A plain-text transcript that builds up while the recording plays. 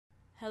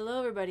Hello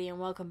everybody and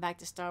welcome back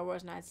to Star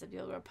Wars Knights of the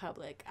Old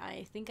Republic.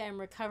 I think I'm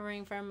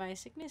recovering from my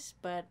sickness,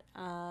 but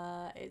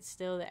it's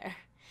still there.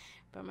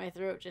 But my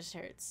throat just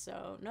hurts,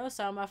 so no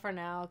Seaaaa for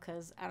now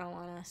because I don't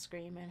want to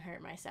scream and hurt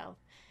myself.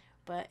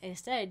 But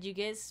instead you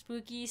get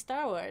spooky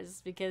Star Wars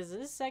because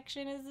this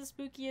section is the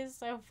spookiest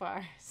so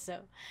far. So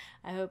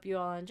I hope you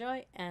all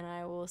enjoy and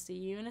I will see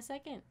you in a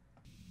second.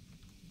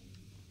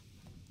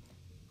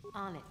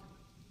 On it.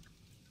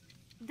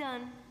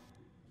 Done.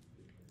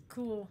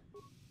 Cool.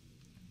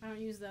 I don't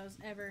use those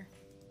ever.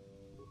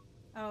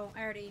 Oh,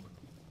 I already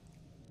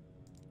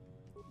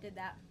did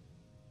that.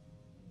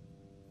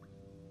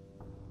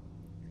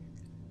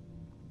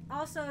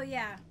 Also,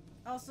 yeah.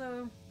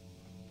 Also,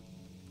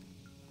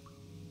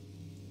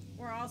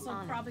 we're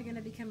also probably going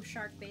to become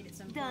shark bait at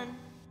some point. Done.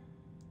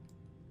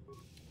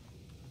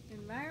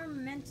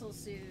 Environmental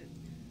suit.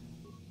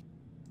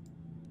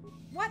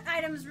 What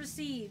items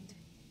received?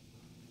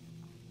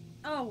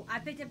 Oh, I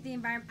picked up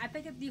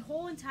the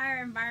whole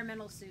entire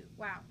environmental suit.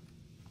 Wow.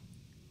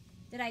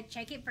 Did I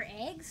check it for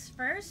eggs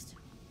first?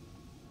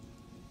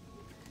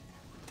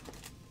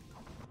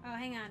 Oh,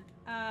 hang on.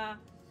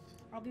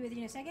 I'll be with you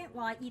in a second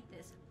while I eat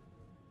this.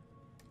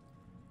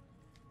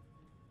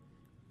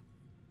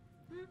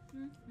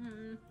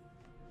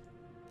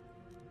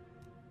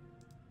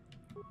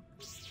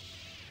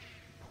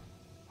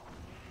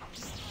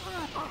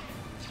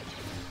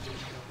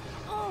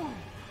 Oh!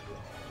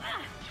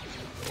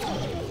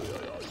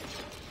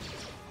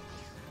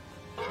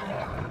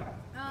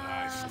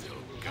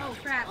 Oh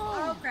crap,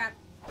 oh crap.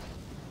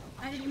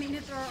 I didn't mean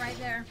to throw it right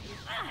there.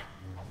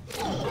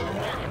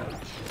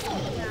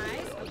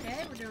 Nice,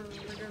 okay, we're doing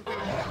pretty good.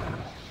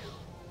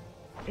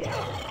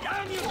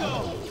 Down you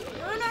go!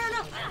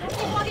 No!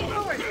 Keep walking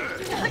forward!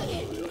 Do not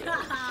get...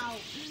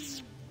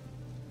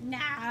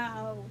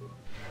 No!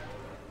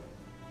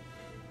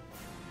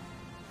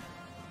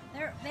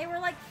 They were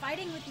like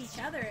fighting with each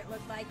other, it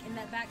looked like, in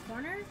that back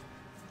corner.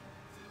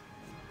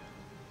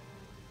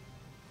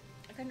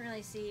 I couldn't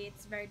really see,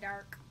 it's very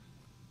dark.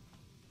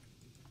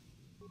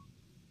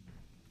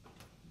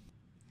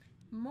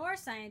 More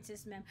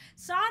scientist memo.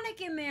 Sonic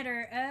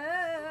emitter!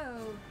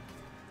 Oh!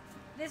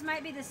 This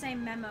might be the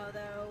same memo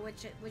though,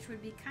 which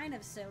would be kind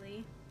of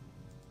silly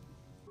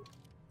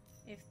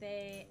if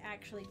they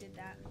actually did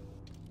that.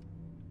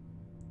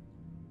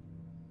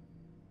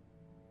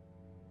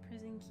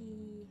 Prison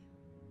key.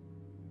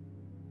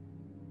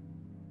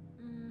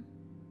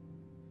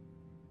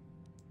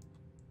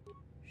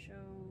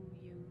 Show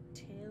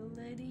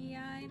utility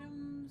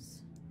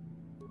items.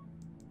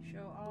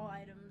 Show all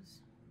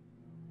items.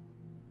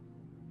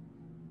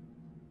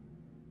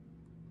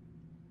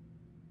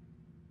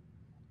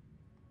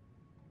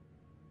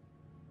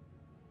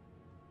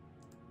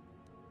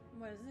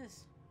 What is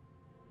this?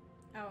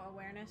 Oh,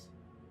 awareness.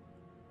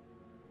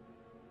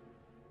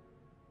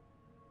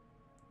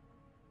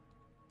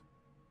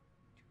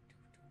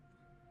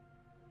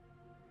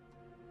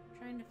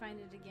 Trying to find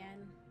it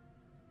again.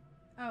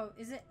 Oh,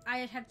 is it? I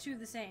have two of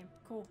the same.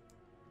 Cool.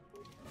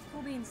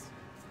 Cool beans.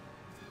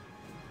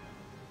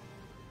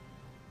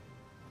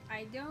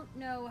 I don't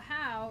know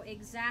how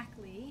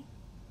exactly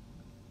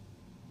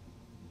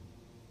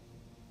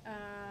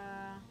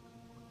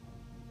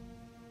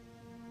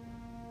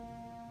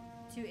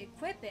to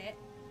equip it,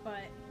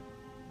 but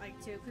like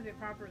to equip it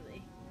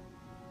properly.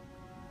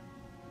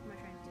 What am I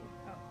trying to do?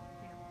 Oh,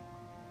 hang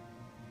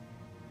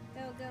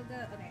on. Go.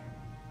 Okay.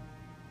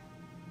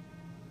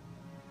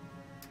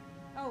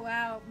 Oh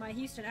wow, my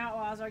Houston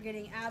Outlaws are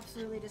getting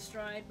absolutely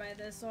destroyed by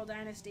the Soul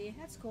Dynasty.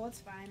 That's cool, it's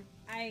fine.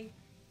 I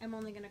am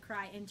only gonna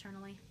cry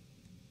internally.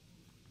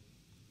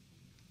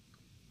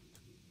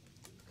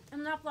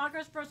 Enough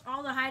lockers for us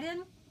all to hide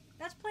in?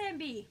 That's plan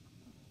B.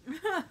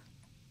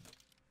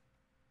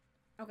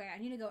 Okay, I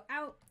need to go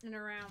out and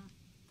around.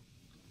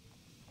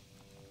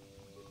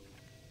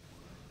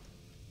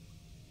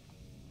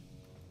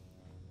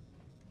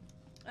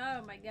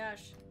 Oh my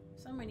gosh.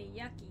 So many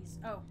yuckies.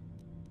 Oh.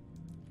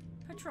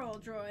 Patrol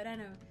droid, I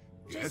know.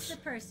 Just the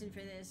person for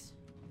this.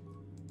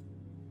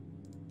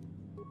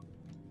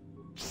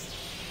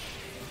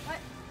 What?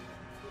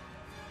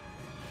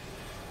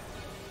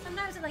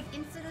 Sometimes it like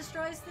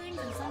insta-destroys things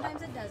and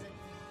sometimes it doesn't.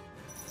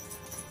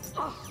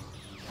 Oh.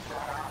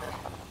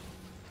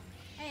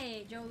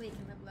 Hey, Jolie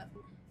can level up.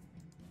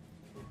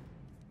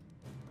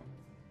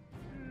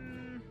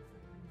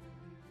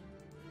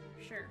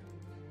 Sure.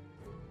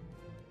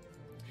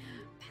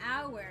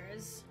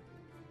 Powers.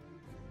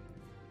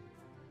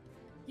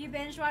 You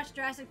binge watch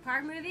Jurassic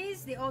Park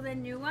movies? The old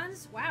and new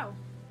ones? Wow.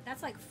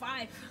 That's like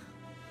 5.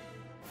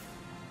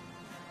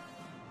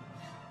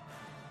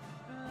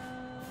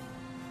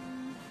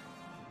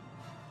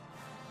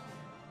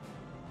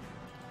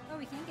 Oh,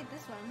 we can't get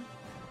this one.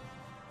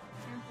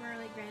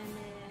 Temporarily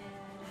granted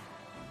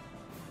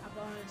a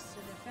bonus to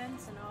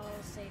defense and all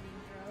saving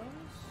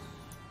throws.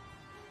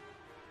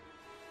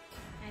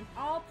 And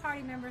all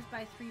party members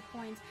by 3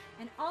 points,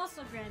 and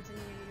also grants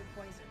immunity to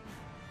poison.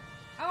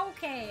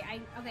 Okay,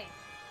 okay.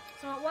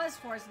 So it was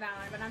Force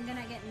Valor, but I'm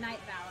gonna get Night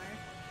Valor.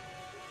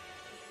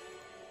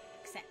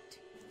 Accept.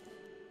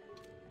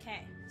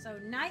 Okay, so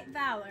Night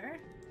Valor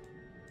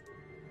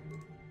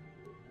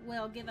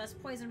will give us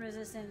poison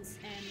resistance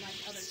and like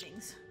other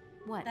things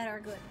What? that are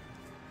good.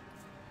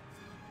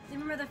 You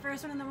remember the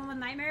first one and the one with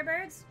nightmare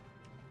birds?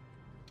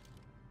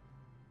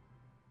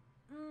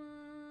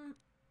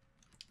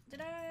 Did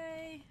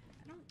I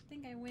don't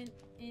think I went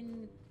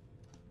in.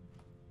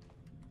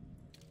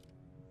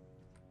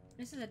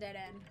 This is a dead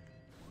end.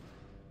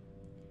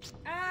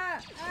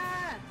 Ah!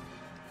 Ah!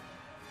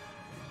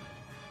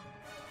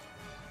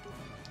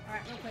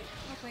 Alright, real quick,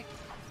 real quick.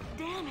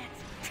 Damn it!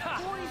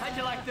 How'd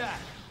you like that?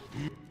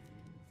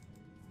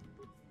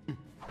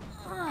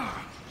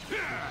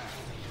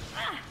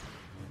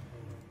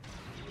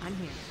 I'm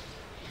here.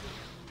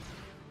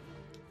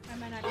 I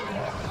might not do it.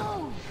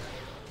 Oh!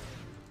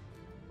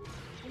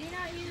 Did he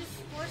not use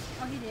force?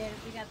 Oh, he did.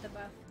 We got the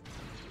buff.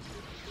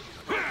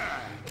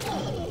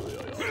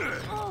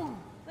 Oh!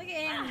 Look at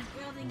him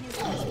wielding his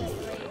Christmas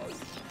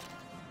blades.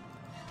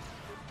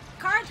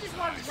 Card just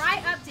walked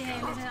right up to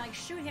him and like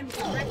shoot him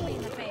directly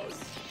in the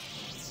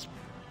face.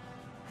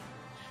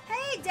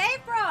 Hey,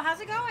 Dave Bro, how's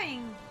it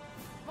going?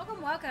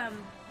 Welcome,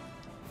 welcome.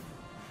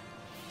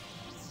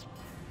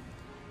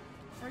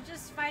 We're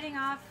just fighting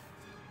off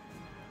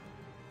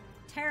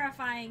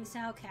terrifying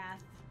Seaaaa,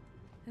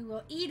 who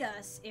will eat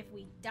us if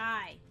we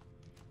die.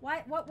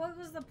 What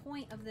was the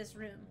point of this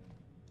room?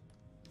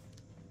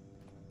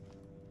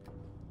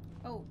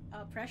 Oh,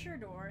 a pressure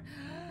door.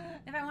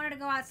 If I wanted to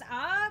go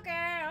outside.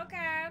 Okay.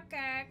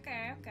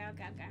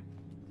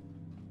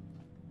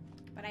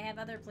 But I have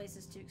other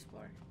places to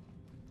explore.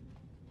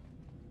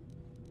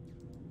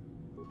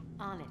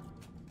 On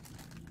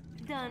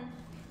it. Done.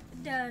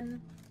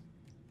 Done.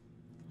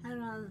 Hang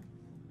on.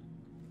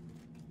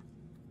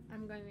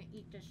 I'm going to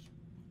eat this.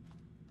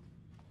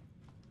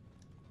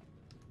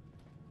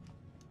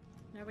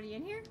 Nobody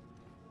in here?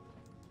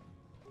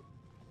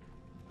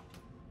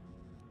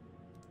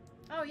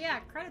 Oh yeah,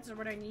 credits are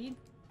what I need.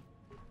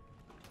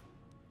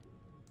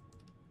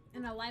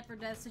 In a life or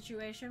death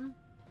situation.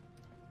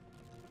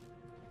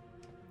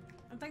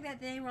 It's like that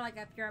thing where like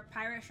if you're a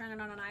pirate stranded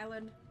on an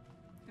island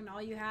and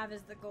all you have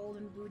is the gold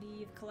and booty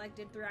you've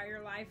collected throughout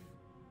your life.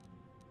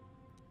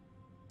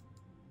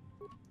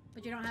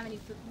 But you don't have any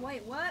food.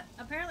 Wait, what?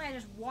 Apparently I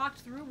just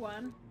walked through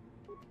one.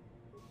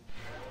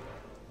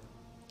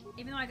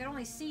 Even though I could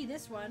only see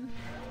this one.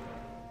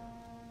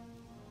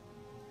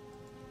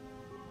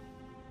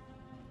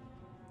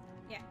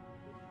 Yeah.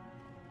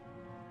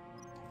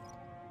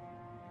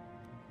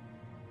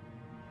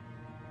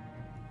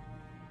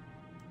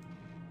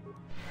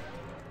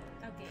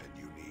 Okay. And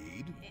you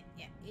need?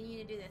 Yeah, you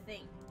need to do the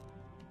thing.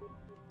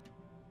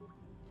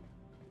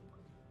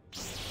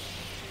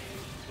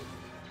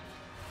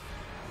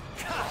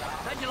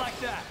 How'd you like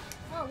that?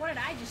 Whoa, what did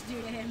I just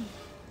do to him?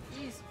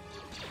 Jeez.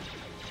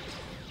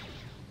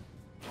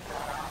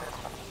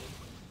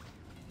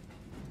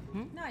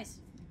 Nice.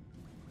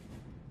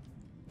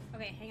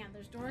 Okay, hang on.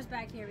 There's doors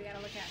back here we gotta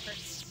look at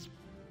first.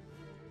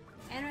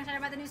 And we're talking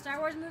about the new Star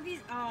Wars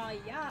movies? Oh,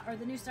 yeah. Or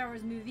the new Star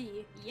Wars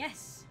movie.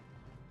 Yes.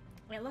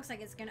 It looks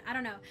like it's gonna... I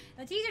don't know.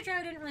 The teaser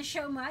trailer didn't really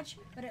show much,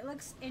 but it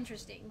looks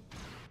interesting.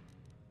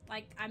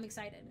 Like, I'm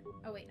excited.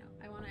 Oh, wait, no.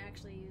 I want to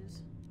actually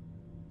use...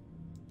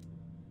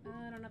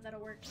 I don't know if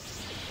that'll work.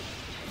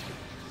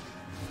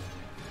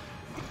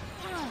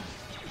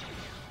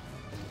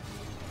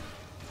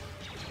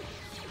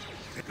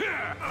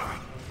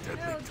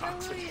 Deadly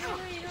toxic. No.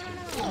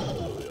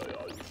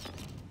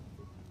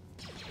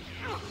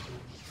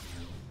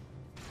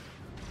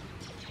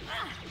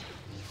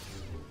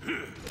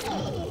 Okay.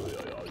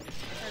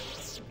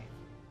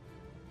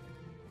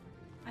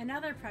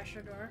 Another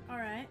pressure door.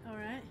 Alright,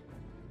 alright.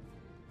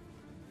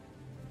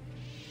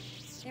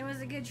 It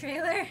was a good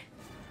trailer.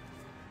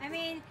 I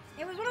mean,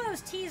 it was one of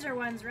those teaser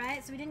ones,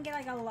 right? So we didn't get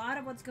like a lot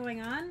of what's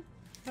going on.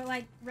 But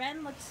like,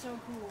 Ren looked so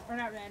cool. Or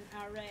not Ren,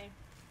 Rey.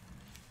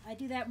 I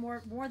do that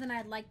more than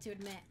I'd like to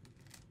admit.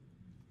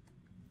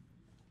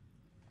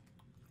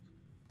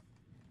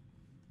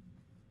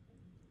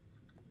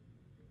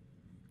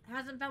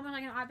 Hasn't felt much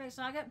like an Object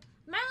Saga.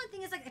 My only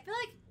thing is like I feel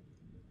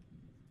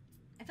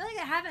like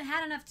I haven't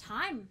had enough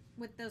time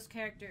with those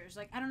characters.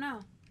 Like, I don't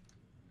know.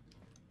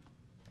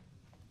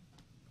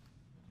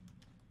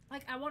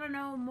 Like, I want to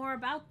know more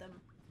about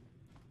them.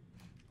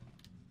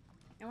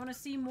 I want to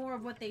see more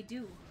of what they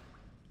do.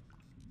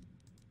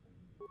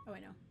 Oh,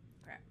 wait, no.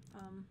 Crap.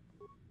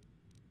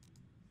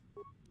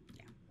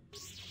 Yeah.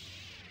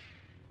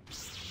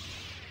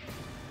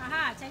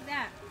 Aha, take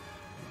that.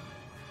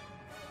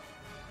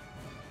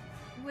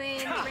 When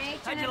Rey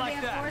turned out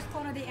to be a Force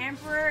clone of the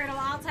Emperor, it'll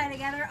all tie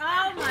together.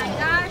 Oh my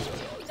gosh!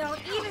 Don't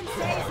even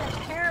say such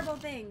terrible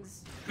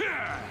things.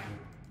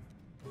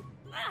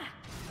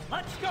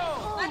 Let's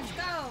go! Let's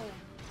go!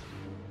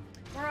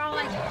 We're all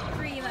like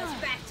 3 of us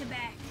back to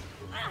back.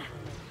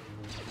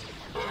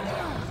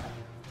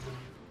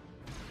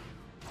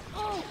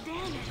 Oh,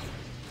 damn it!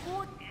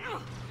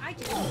 I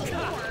just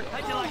swore.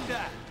 How'd you like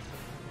that?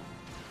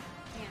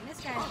 Man, this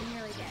guy's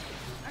nearly dead.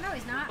 Oh no,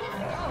 he's not.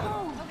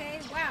 Oh, okay,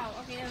 wow.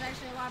 Okay, there's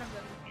actually a lot of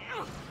them.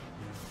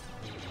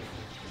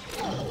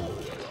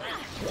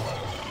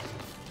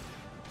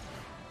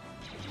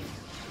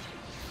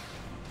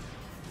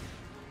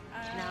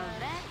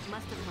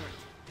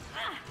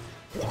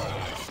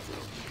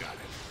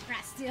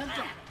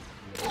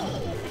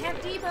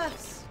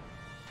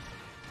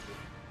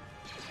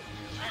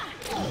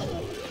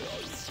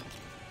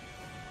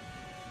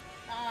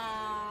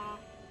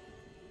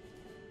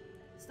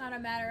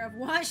 matter of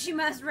what she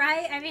must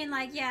write. I mean,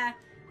 like, yeah,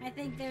 I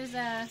think there's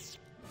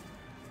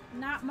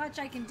not much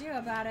I can do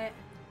about it.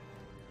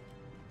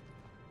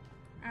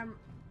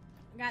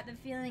 Got the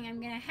feeling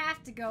I'm gonna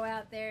have to go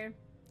out there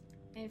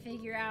and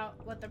figure out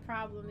what the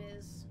problem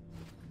is.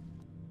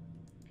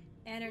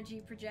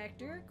 Energy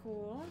projector,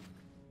 cool.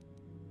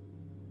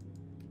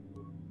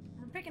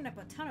 We're picking up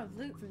a ton of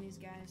loot from these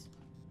guys.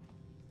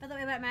 By the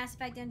way, about Mass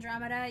Effect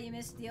Andromeda, you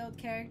missed the old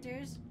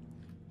characters.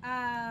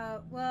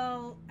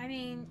 Well, I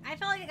mean, I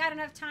felt like I got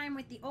enough time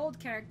with the old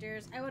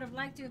characters. I would have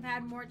liked to have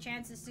had more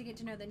chances to get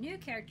to know the new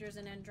characters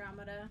in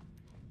Andromeda.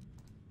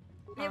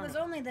 It was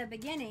only the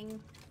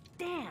beginning.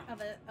 Damn.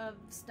 Of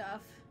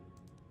stuff.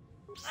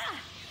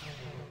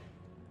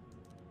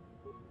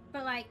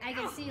 But like, I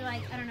can see,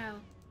 like, I don't know.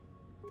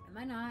 Am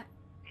I not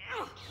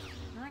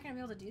gonna be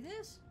able to do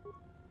this?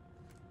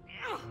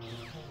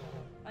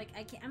 Like,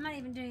 I'm not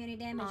even doing any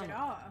damage at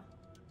all.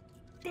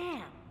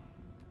 Damn.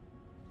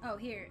 Oh,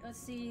 here, let's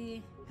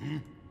see.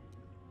 I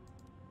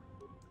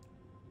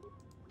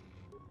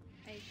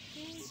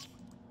think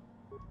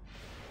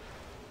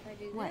if I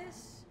do What?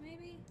 this,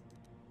 maybe?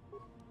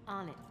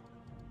 On it.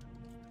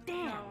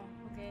 Damn. Oh,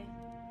 okay.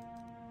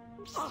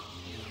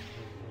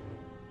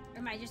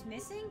 Am I just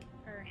missing?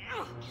 Or...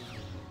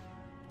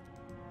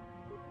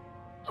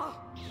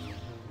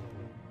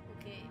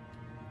 Okay.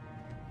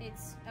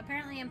 It's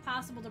apparently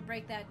impossible to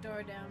break that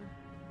door down.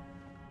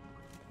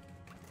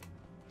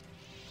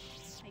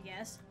 I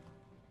guess.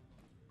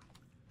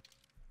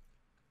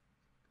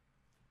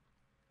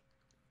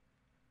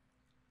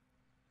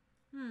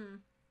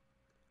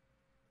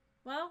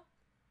 Well,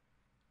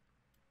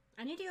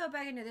 I need to go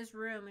back into this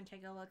room and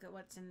take a look at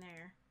what's in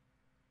there.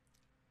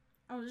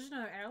 Oh, there's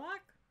another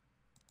airlock?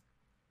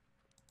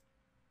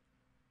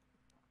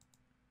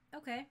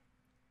 Okay.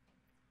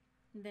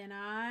 Then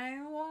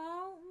I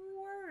won't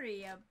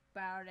worry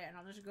about it, and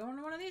I'll just go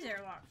into one of these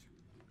airlocks.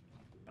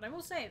 But I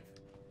will save.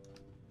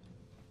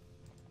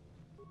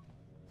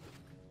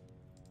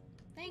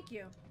 Thank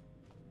you.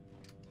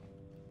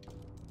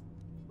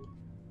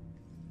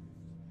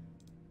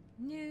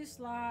 New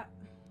slot.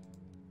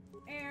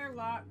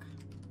 Airlock.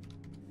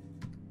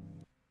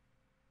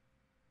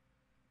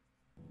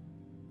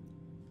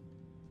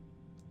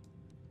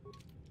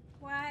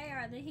 Why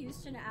are the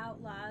Houston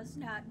Outlaws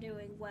not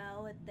doing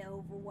well at the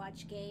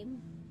Overwatch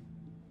game?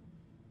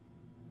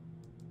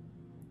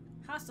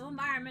 Hostile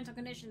environmental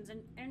conditions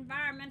and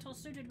environmental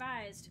suit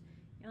advised.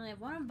 You only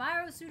have one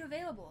enviro suit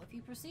available. If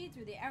you proceed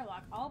through the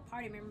airlock, all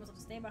party members will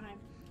stay behind.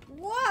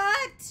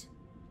 What?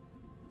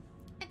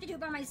 I have to do it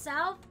by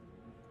myself?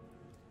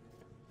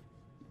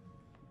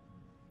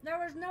 There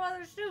was no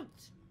other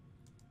suits.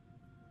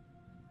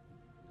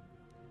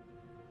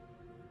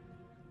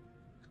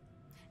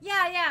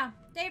 Yeah.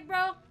 Dave,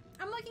 bro,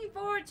 I'm looking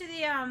forward to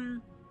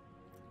the,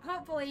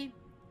 hopefully,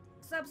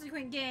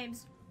 subsequent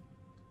games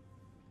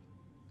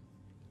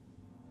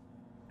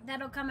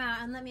that'll come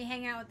out and let me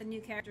hang out with the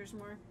new characters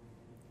more.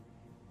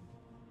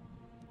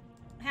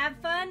 Have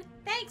fun?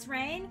 Thanks,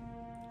 Rain.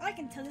 I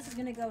can tell this is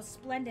gonna go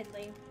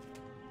splendidly.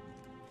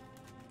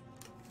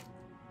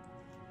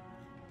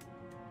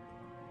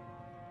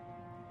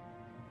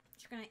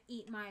 Just gonna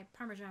eat my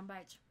Parmesan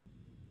bites.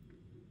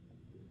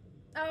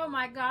 Oh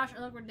my gosh,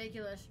 I look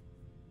ridiculous.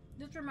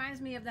 This reminds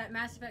me of that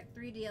Mass Effect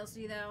 3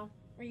 DLC though,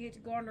 where you get to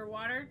go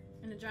underwater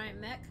in a giant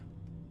mech.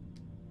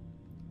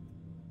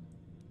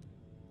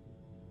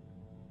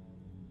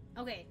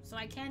 Okay, so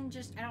I can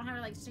just, I don't have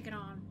to like stick it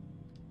on.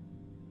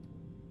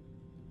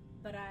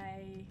 But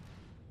I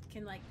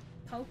can like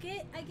poke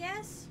it, I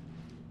guess?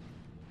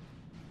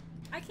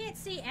 I can't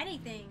see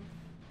anything.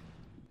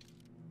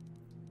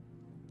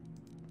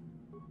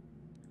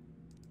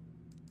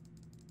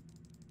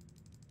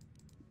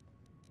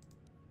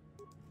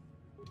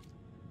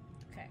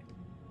 Okay.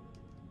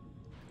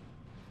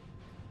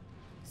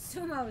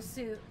 Sumo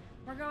suit.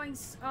 We're going,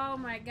 oh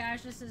my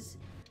gosh, this is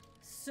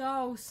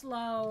so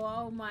slow.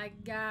 Oh my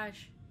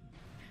gosh.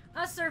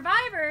 A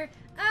survivor?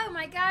 Oh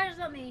my gosh,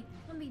 let me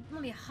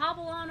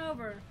hobble on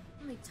over.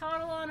 Let me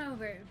toddle on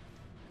over.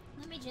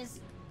 Let me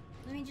just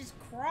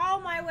crawl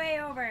my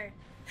way over.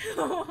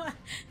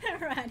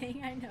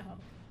 Running, I know.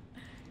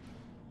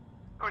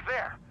 Who's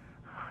there?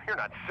 You're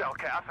not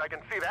Seaaaa, I can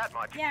see that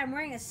much. Yeah, I'm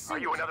wearing a suit. Are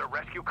you another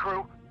rescue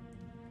crew?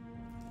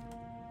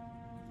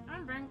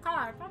 I'm being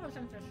caught.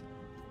 Photosynthesis.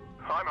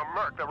 I'm a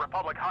merc the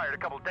Republic hired a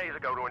couple days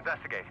ago to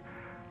investigate.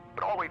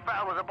 But all we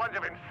found was a bunch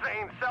of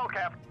insane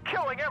Seaaaa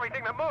killing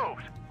everything that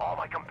moves. All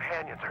my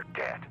companions are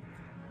dead.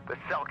 The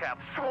Seaaaa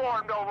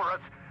swarmed over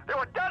us. There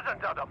were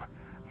dozens of them.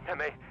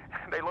 And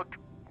they looked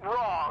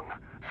wrong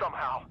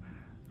somehow.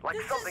 Like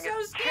This something is so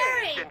had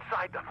scary. changed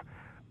inside them.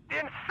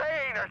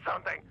 Insane or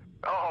something.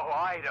 Oh,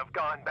 I'd have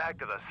gone back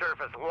to the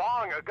surface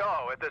long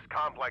ago if this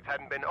complex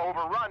hadn't been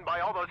overrun by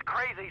all those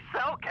crazy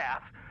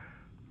Seaaaa.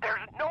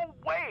 There's no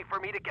way for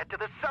me to get to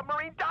the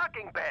submarine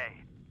docking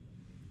bay.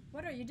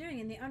 What are you doing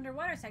in the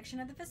underwater section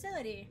of the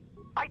facility?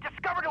 I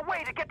discovered a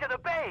way to get to the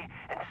bay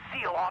and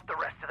seal off the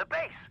rest of the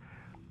base.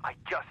 I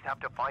just have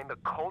to find the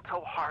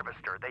Kolto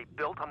harvester they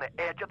built on the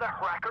edge of the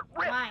Hrackert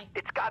Rift. Why?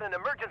 It's got an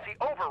emergency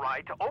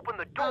override to open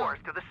the doors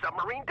to the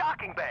submarine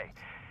docking bay.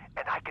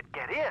 And I could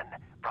get in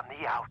from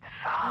the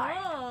outside.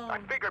 Oh. I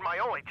figured my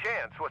only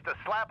chance was to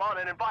slap on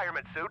an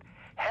environment suit,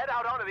 head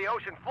out onto the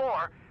ocean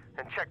floor,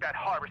 and check that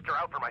harvester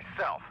out for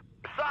myself.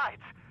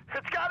 Besides,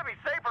 it's gotta be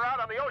safer out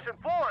on the ocean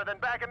floor than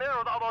back in there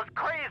with all those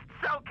crazed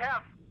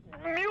cell-calf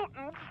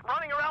mutants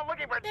running around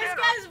looking for This dinner.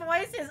 guy's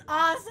voice is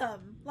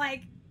awesome.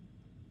 Like,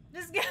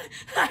 this guy,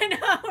 I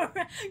know,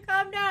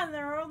 calm down,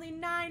 there are only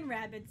 9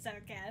 rabbits,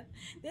 Seaaaa.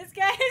 This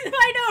guy is,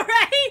 I know,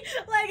 right?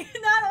 Like,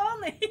 not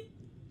only,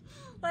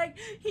 like,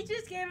 he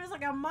just gave us,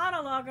 like, a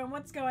monologue on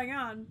what's going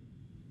on.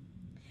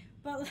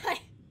 But,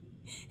 like,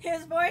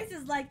 his voice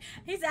is, like,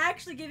 he's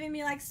actually giving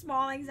me, like,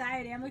 small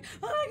anxiety. I'm like,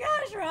 oh my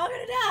gosh, we're all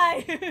gonna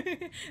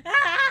die.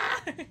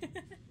 Ah!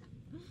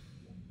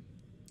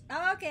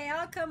 Oh, okay,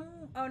 I'll come.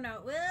 Oh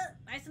no, well,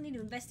 I still need to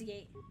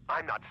investigate.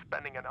 I'm not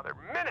spending another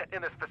minute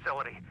in this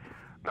facility.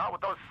 Not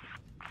with those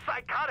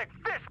psychotic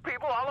fish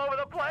people all over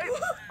the place.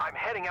 I'm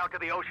heading out to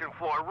the ocean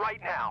floor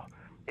right now.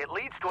 It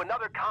leads to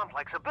another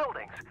complex of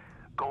buildings.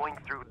 Going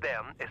through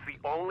them is the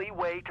only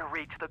way to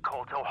reach the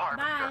Kolto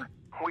harvester.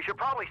 Bye. We should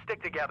probably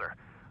stick together,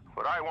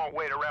 but I won't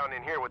wait around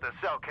in here with the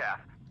cell calf.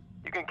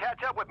 You can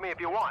catch up with me if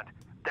you want.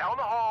 Down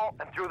the hall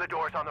and through the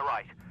doors on the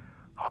right.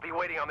 I'll be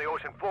waiting on the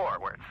ocean floor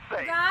where it's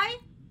safe. Guy,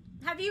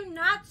 have you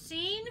not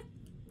seen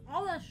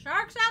all the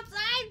sharks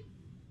outside?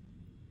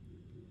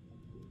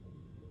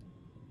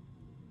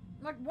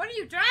 Like, what are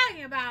you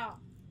talking about?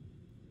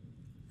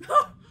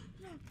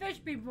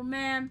 Fish people,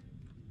 man.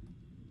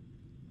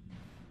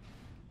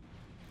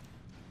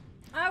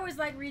 I always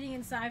like reading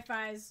in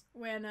sci-fis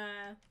when,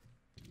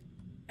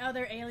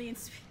 other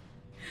aliens...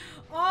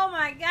 Oh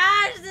my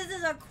gosh, this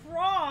is a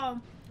crawl!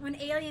 When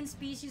alien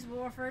species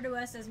will refer to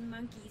us as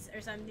monkeys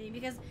or something,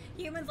 because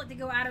humans like to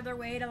go out of their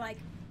way to, like,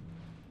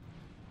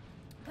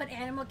 put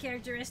animal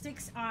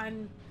characteristics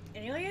on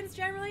aliens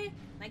generally,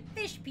 like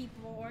fish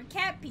people or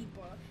cat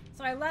people.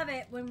 So I love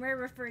it when we're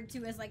referred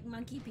to as like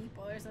monkey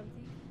people or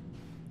something.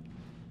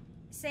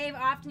 Save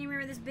often. You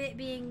remember this bit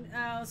being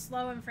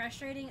slow and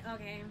frustrating?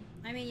 Okay.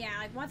 I mean, yeah,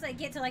 like once I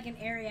get to like an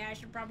area, I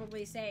should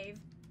probably save.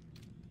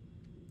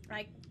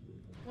 Like,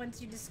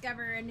 once you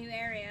discover a new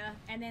area,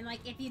 and then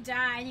like if you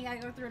die and you gotta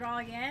go through it all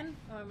again.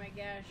 Oh my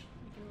gosh,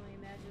 I can only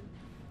imagine.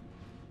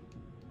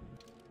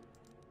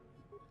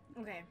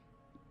 Okay.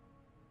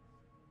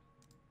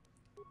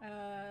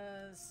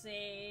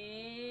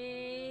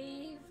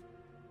 Save.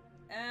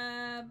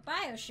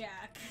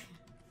 Bioshock.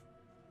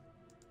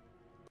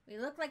 We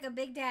look like a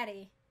big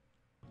daddy.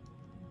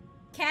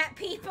 Cat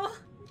people.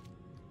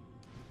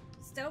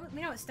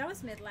 We know what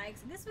Stonesmith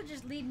likes. This would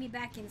just lead me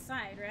back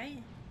inside,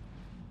 right?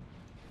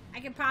 I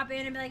could pop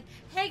in and be like,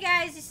 hey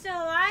guys, you still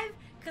alive?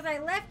 Because I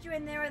left you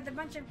in there with a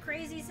bunch of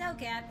crazy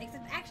Seaaaa.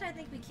 Except, actually, I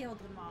think we killed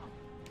them all.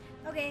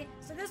 Okay,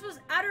 so this was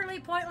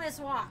utterly pointless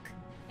walk.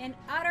 An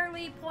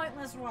utterly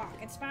pointless walk.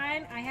 It's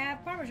fine. I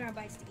have Parmesan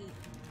bites to eat.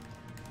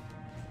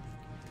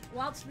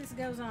 Whilst this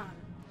goes on.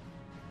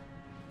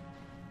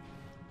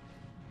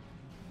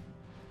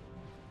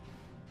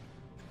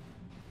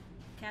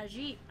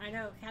 Khajiit. I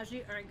know.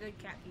 Khajiit are good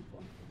cat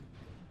people.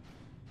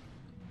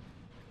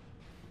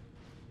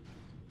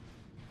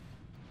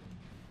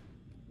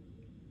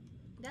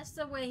 That's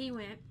the way he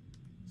went.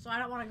 So I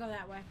don't want to go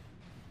that way.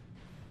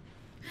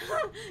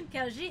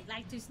 Khajiit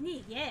like to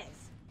sneak, yes.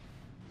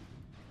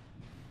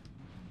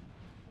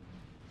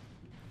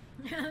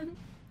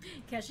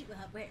 Khajiit will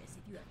help wears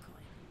if you have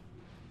coin.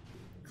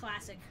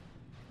 Classic.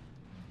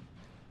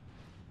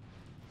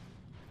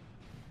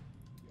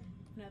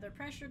 Another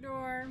pressure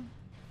door.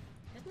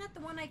 Isn't that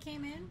the one I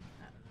came in? I don't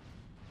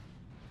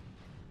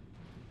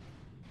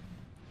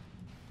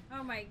know.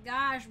 Oh my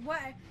gosh, what?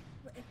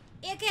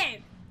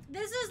 Okay,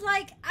 this is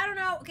like, I don't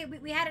know, okay,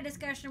 we had a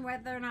discussion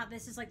whether or not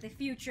this is like the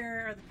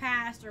future or the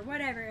past or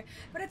whatever,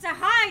 but it's a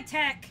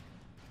high-tech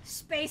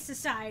space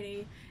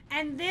society,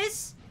 and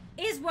this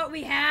is what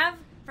we have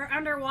for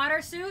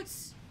underwater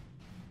suits?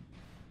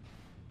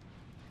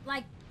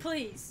 Like,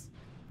 please.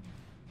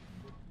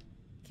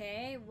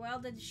 Okay,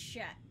 welded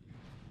shut.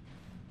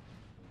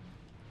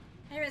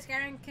 Favorite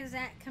Skyrim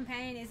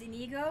companion is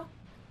Inigo.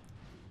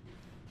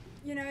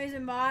 You know, he's a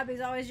mob, he's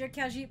always your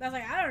Khajiit. I was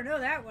like, I don't know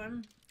that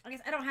one. I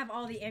guess I don't have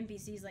all the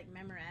NPCs like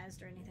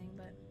memorized or anything,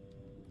 but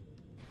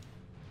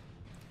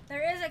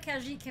there is a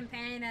Khajiit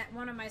companion that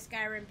one of my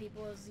Skyrim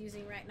people is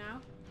using right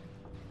now.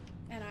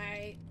 And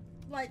I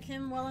like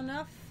him well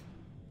enough.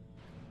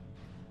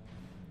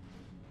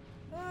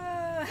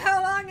 Oh,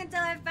 how long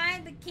until I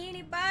find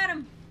Bikini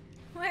Bottom?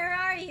 Where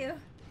are you?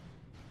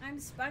 I'm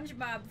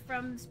SpongeBob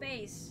from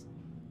space.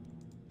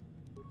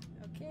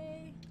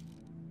 Okay.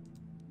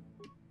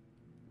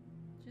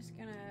 Just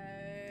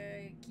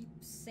gonna keep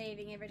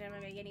saving every time I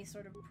make any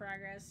sort of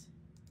progress.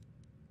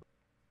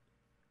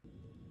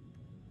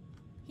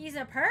 He's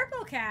a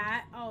purple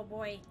cat. Oh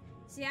boy.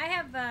 See, I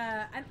have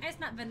it's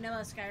not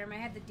vanilla Skyrim. I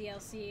had the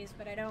DLCs,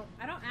 but I don't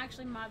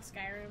actually mod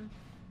Skyrim.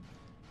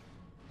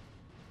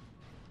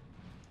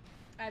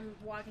 I'm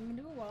walking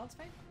into a wall. It's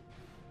fine.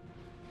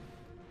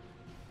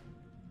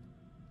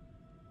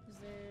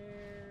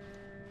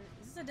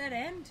 Is this a dead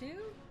end too?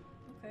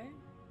 Okay.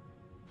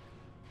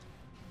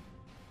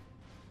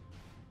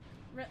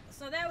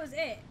 So that was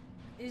it.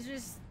 It's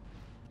just,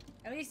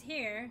 at least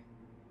here.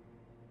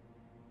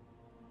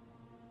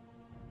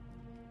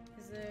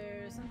 Is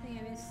there something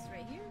I missed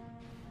right here?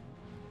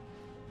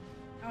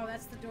 Oh,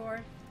 that's the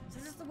door. So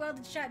this is the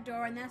welded shut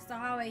door, and that's the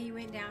hallway he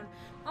went down.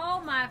 Oh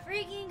my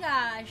freaking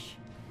gosh!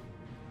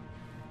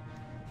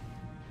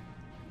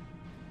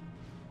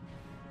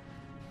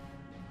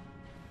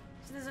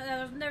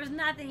 So there was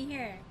nothing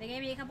here. They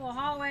gave me a couple of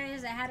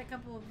hallways that had a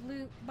couple of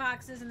loot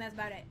boxes, and that's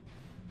about it.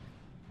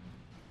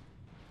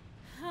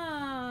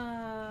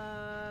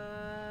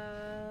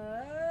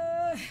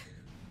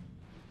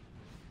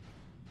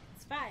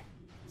 It's fine.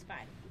 It's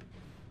fine.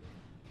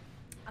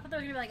 I thought there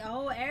was gonna be like a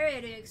whole area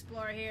to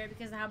explore here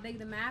because of how big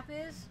the map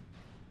is,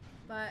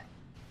 but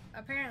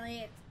apparently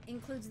it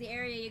includes the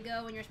area you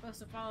go when you're supposed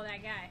to follow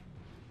that guy.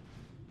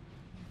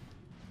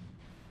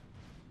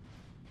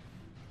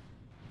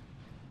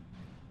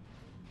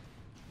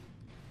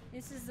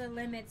 This is the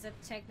limits of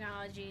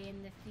technology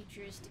in the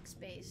futuristic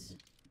space.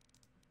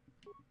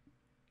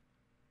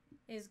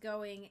 Is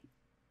going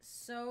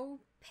so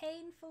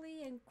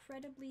painfully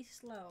incredibly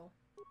slow.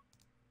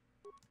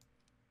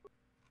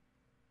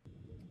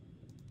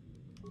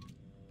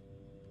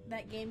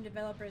 That game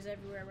developers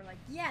everywhere were like,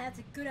 yeah, that's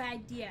a good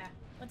idea.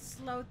 Let's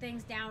slow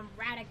things down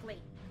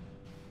radically.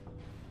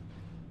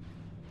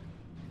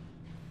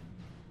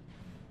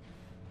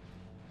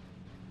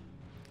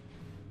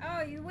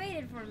 Oh, you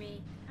waited for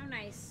me. How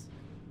nice.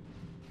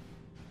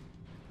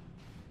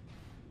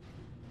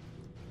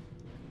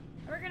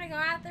 We're gonna go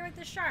out there with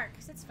the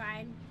sharks. It's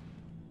fine.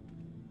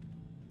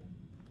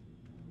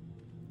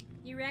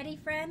 You ready,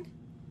 friend?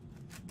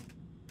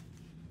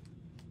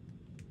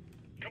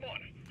 Come on,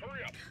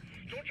 hurry up.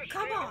 Don't just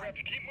Come stand there. on. We have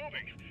to keep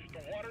moving. The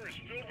water is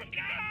filled with...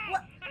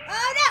 What?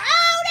 Oh no!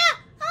 Oh no!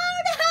 Oh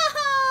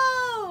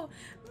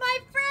no! My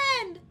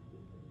friend!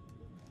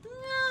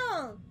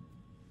 No!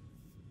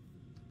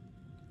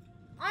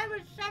 I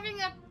was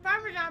shoving a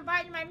Parmesan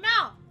bite in my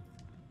mouth.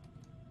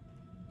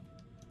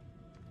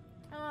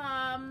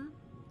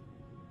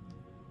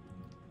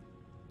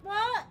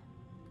 What?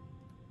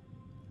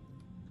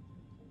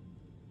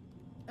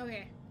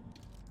 Okay.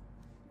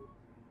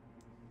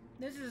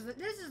 This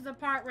is the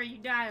part where you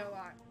die a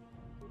lot.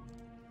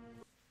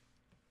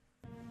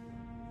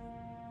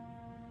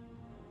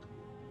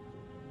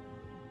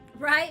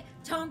 Right?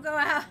 Don't go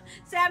out.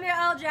 Samuel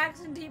L.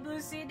 Jackson, Deep Blue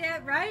Sea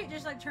Dip, right?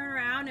 Just like turn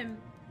around and...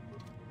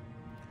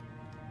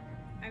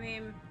 I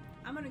mean,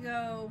 I'm gonna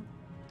go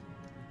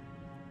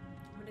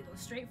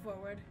straight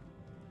forward.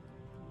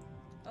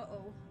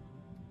 Uh-oh.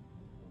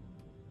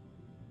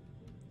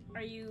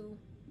 Are you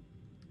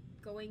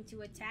going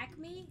to attack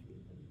me?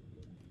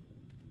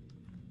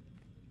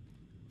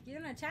 If you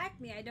don't attack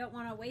me, I don't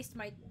want to waste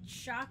my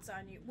shots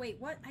on you. Wait,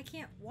 what? I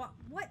can't walk.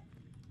 What?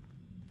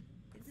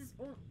 Is this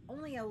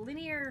only a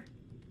linear...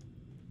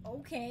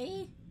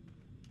 Okay.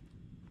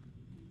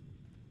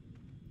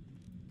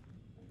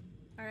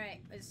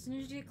 Alright, as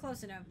soon as you get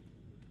close enough.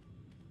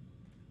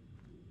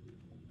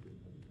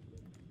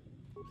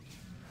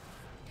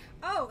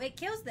 Oh, it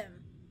kills them.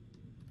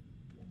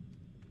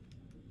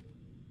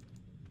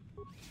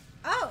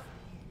 Oh!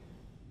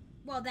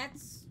 Well,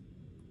 that's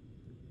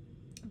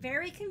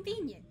very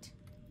convenient.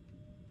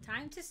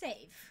 Time to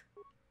save.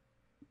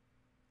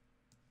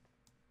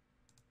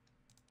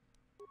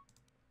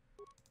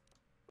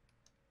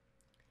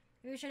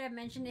 We should have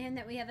mentioned to him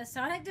that we have a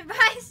sonic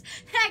device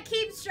that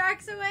keeps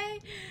sharks away.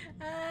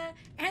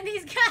 And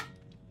he's got...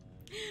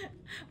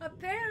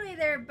 Apparently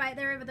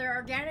their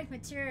organic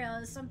material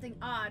is something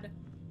odd.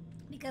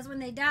 Because when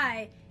they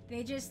die,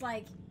 they just,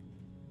 like,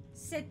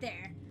 sit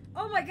there.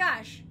 Oh my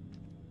gosh!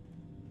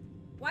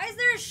 Why is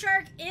there a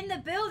shark in the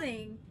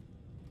building?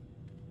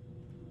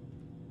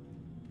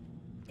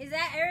 Is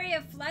that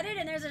area flooded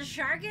and there's a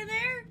shark in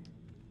there?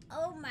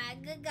 Oh my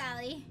good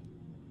golly.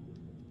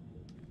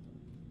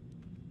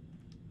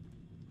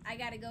 I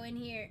gotta go in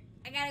here.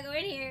 I gotta go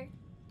in here.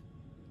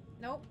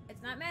 Nope,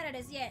 it's not mad at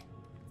us yet.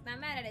 It's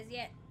not mad at us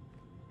yet.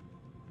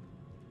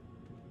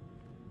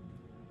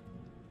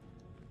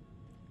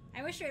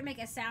 I wish it would make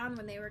a sound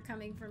when they were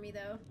coming for me,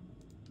 though.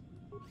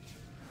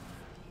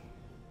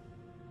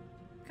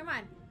 Come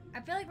on.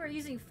 I feel like we're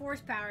using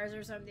force powers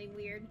or something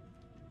weird.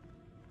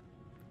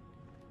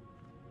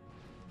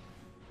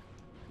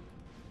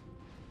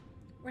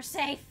 We're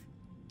safe.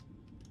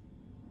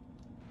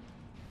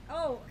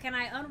 Oh, can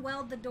I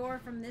unweld the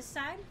door from this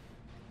side?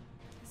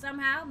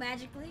 Somehow,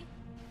 magically?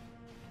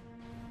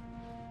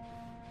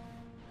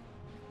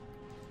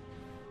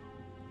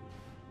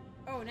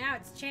 Oh, now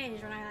it's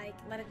changed when I, like,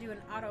 let it do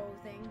an auto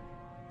thing.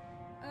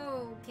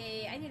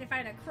 Okay, I need to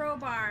find a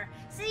crowbar.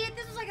 See, if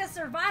this was like a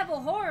survival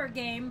horror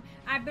game,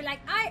 I'd be like,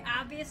 I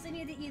obviously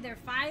need to either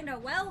find a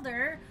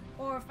welder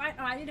or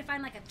I need to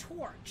find like a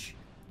torch.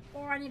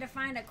 Or I need to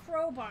find a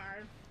crowbar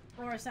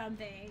or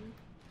something.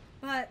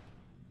 But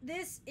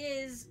this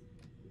is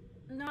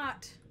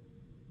not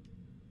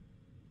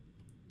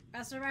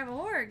a survival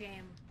horror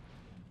game.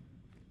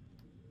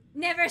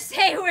 Never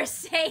say we're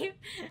safe.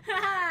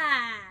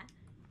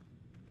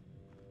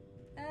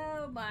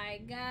 Oh my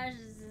gosh,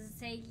 this is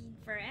taking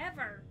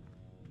forever.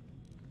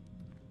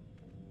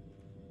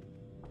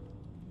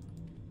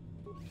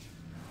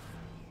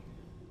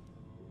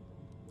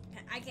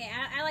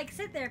 I like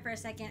sit there for a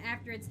second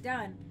after it's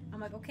done. I'm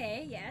like,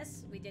 okay,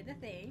 yes, we did the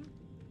thing.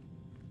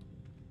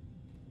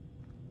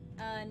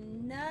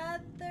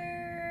 Another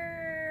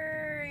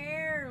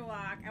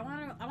airlock. I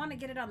wanna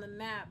get it on the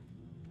map.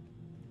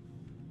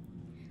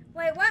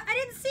 Wait, what? I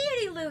didn't see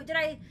any loot. Did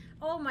I?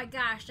 Oh my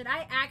gosh, did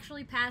I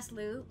actually pass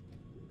loot?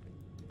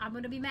 I'm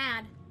gonna be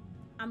mad.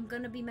 I'm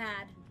gonna be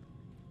mad.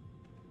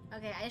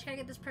 Okay, I just gotta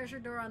get this pressure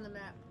door on the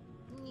map.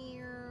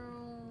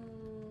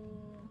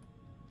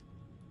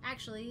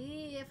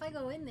 Actually, if I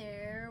go in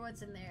there,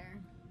 what's in there?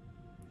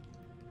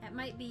 That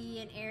might be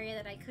an area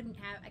that I couldn't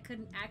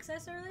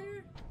access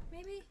earlier,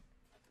 maybe?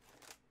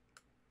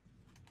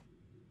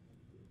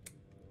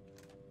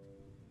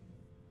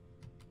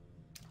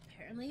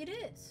 Apparently it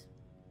is.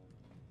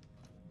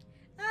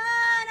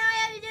 Oh, now I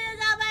have to do this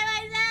all by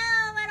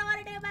myself! I don't want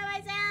to do it by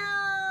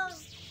myself!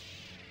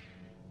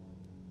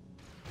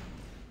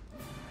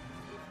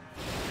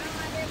 I don't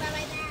want to do it by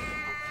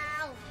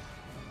myself!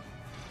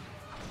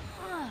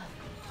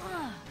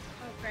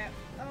 Oh crap.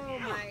 Oh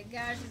my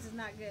gosh, this is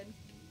not good.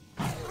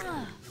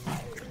 I'm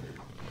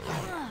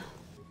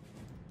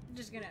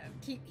just gonna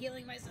keep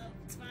healing myself.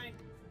 It's fine.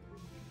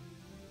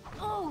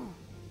 Oh!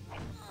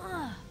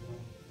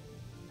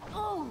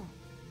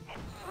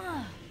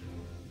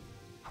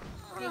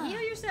 Okay,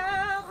 heal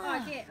yourself!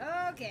 Okay,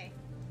 okay.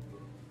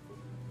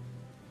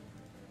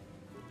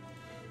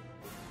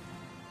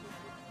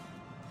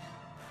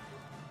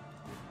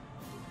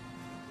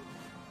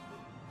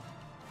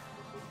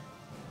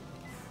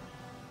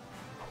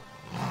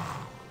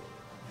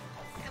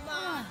 Come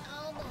on!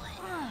 Oh boy!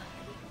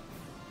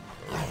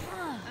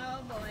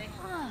 Oh boy!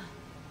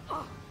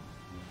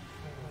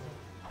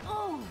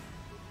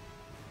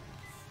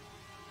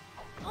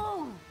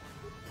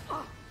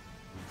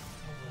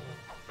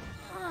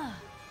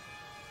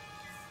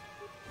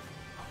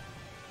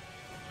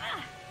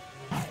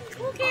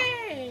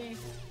 Okay!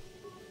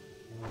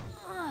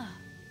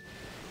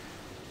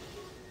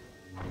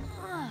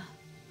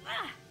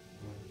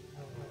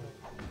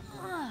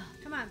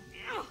 Come on.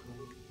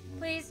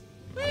 Please.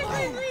 Please,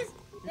 please, please!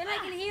 Then I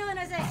can heal and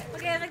I say,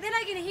 okay, I was like, then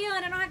I can heal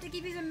and I don't have to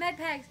keep using med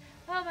packs.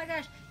 Oh my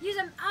gosh. Use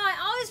them. Oh, I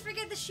always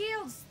forget the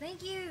shields.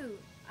 Thank you.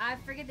 I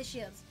forget the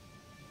shields.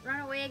 Run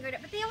away and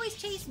grenade. But they always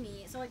chase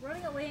me. So like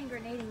running away and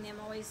grenading them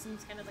always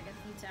seems kind of like a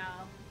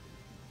futile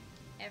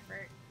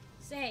effort.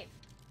 Save.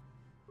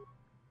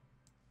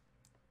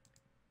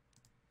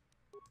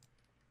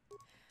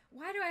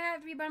 Why do I have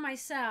to be by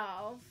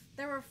myself?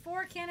 There were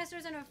 4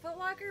 canisters in a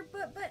footlocker,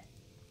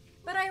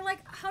 but I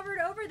like hovered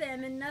over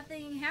them and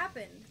nothing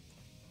happened.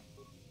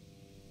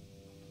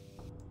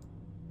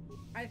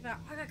 I thought,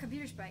 I got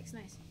computer spikes,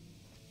 nice.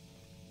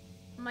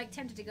 I'm like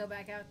tempted to go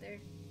back out there.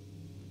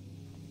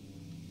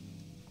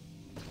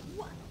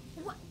 What?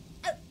 What?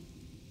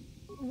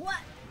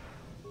 What?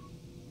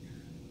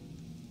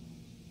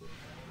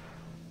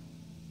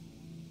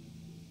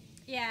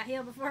 Yeah,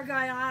 heal before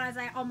going on as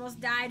I almost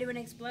die to an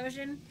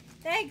explosion.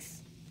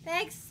 Thanks!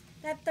 Thanks!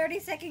 That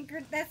 30-second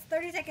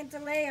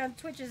delay on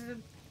Twitch is a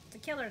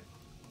killer.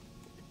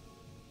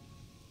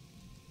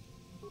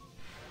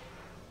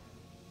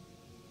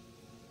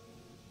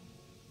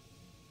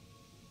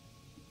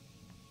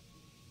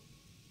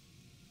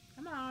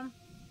 Come on.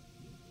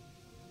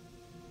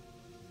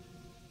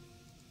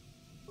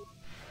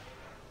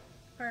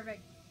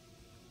 Perfect.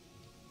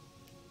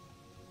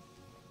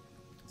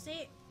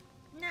 See?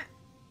 Nah.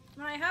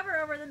 When I hover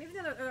over them, even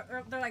though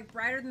they're like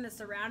brighter than the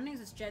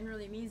surroundings, which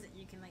generally means that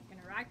you can like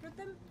interact with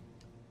them,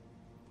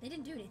 they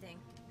didn't do anything.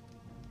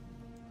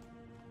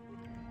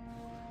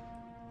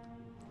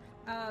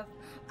 Oh,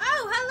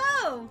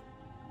 hello!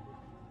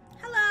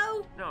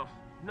 Hello!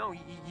 No,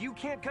 you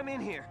can't come in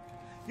here.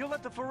 You'll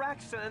let the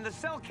Firaxa and the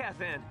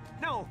Seaaaa in.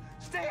 No,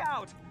 stay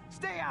out!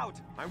 Stay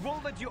out! I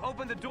won't let you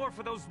open the door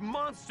for those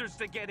monsters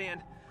to get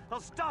in.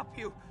 I'll stop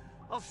you.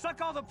 I'll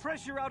suck all the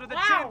pressure out of the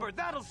chamber.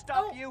 That'll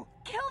stop you.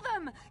 Kill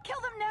them!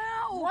 Kill them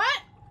now!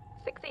 What?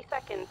 60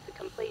 seconds to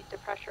complete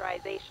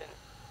depressurization.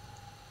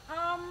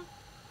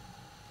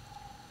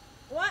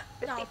 What?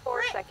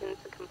 54 seconds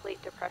to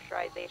complete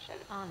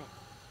depressurization. On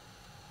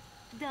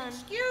it. Done.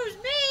 Excuse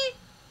me!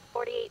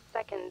 48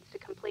 seconds to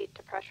complete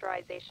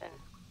depressurization.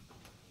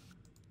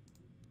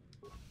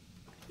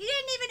 You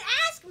didn't even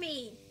ask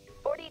me!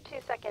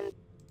 42 seconds.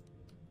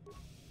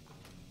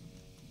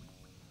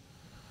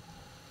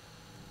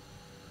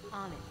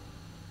 On it.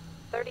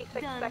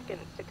 36 Done.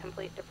 seconds to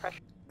complete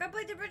depression.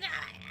 Complete the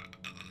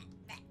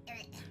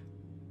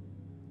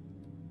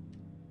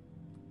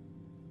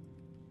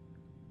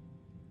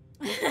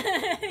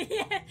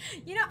yeah,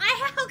 you know,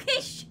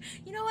 okay,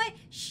 you know what?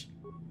 Shh.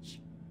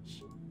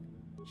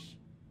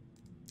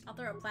 I'll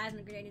throw a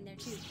plasma grenade in there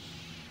too.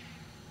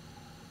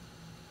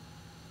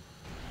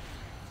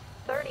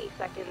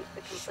 seconds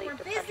to complete We're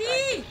busy!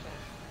 depressurization.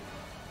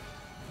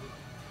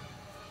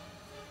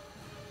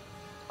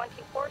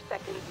 24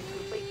 seconds to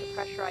complete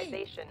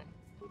depressurization.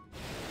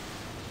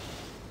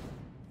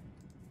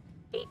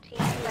 18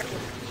 seconds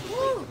to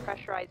complete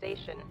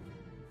depressurization.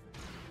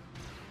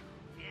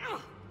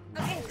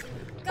 Okay.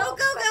 Go, go,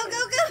 go,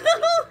 go,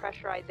 go!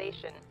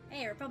 Depressurization.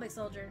 Hey, Republic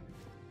soldier.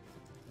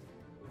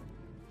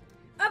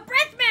 A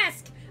breath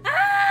mask!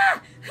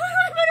 Ah! How do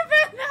I put a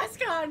breath mask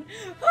on?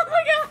 Oh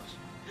my gosh!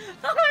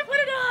 How do I put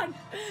it on?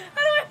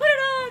 How do I put it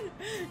on?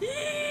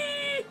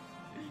 Yee!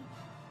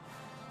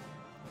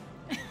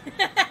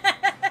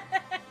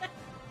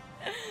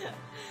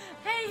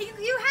 Hey,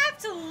 you have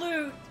to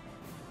loot.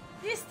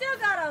 You still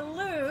gotta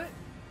loot.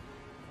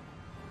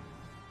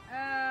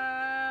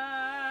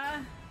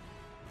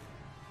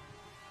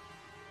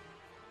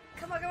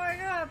 Come on, come on,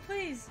 come on,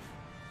 please.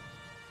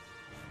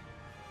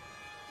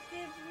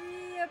 Give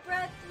me a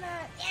breath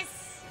mask.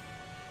 Yes!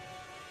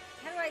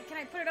 How do I, can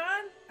I put it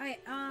on? Okay,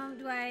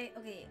 do I,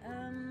 okay,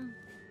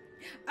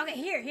 okay,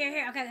 here,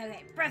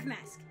 okay, breath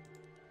mask.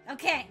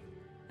 Okay,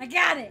 I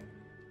got it.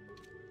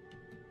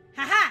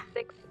 Haha!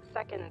 6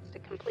 seconds to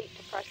complete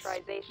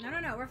depressurization.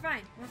 No, we're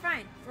fine.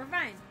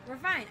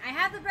 I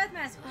have the breath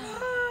mask.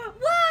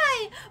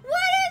 Why?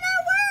 Why didn't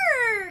that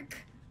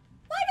work?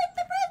 Why didn't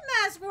the breath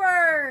mask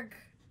work?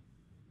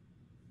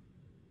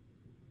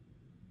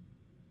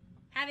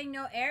 Having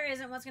no air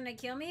isn't what's gonna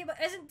kill me, but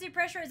isn't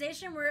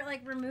depressurization where it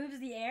like removes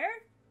the air?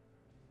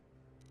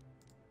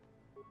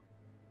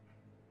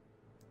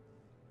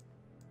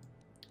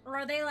 Or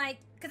are they like,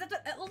 because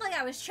it looked like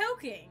I was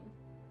choking.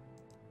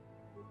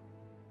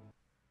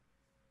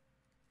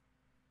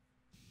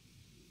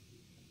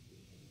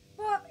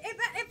 Well,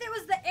 if it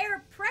was the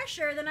air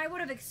pressure, then I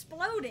would have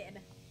exploded.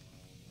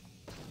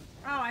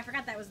 Oh, I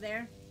forgot that was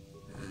there.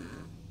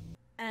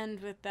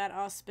 And with that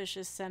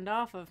auspicious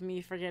send-off of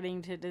me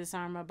forgetting to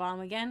disarm a bomb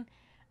again,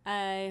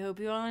 I hope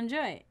you all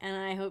enjoy, and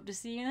I hope to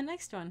see you in the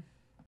next one.